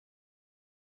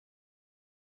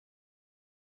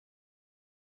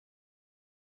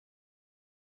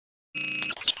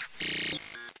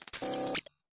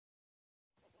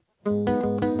I'm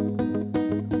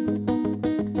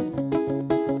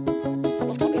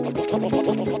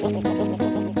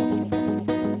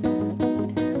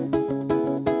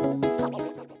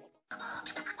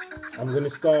gonna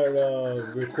start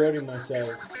recording myself.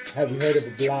 Have you heard of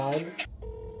a blog?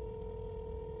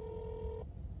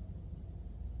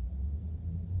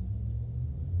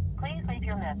 Please leave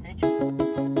your message.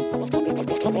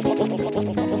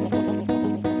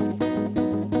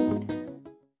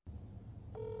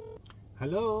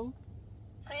 Hello.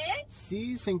 ¿Sí?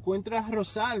 Sí, se encuentra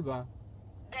Rosalba.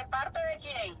 ¿De parte de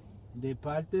quién? De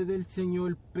parte del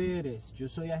señor Pérez. Yo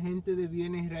soy agente de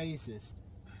bienes raíces.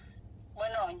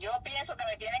 Bueno, yo pienso que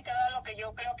me tienen que dar lo que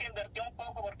yo creo que invertí un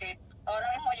poco porque ahora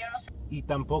mismo yo no sé. Y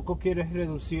tampoco quieres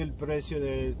reducir el precio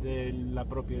de la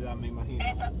propiedad, me imagino.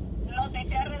 Eso, no sé si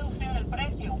se ha reducido el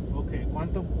precio. Ok,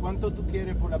 ¿cuánto tú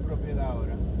quieres por la propiedad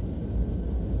ahora?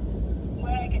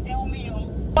 Bueno, hay que sea 1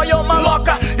 millón. Olha uma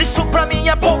maloca, isso pra mim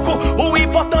é pouco. O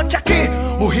importante aqui,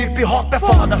 o hip hop é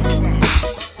foda.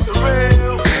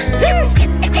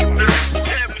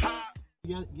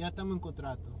 Ya estamos en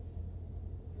contrato.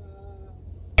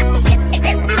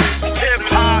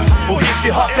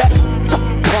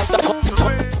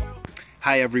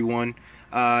 Hi everyone.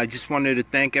 I just wanted to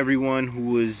thank everyone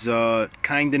who was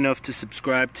kind enough to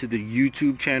subscribe to the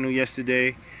YouTube channel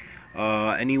yesterday.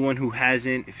 Anyone who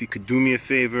hasn't, if you could do me a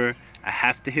favor, I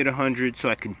have to hit 100 so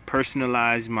I can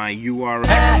personalize my URL.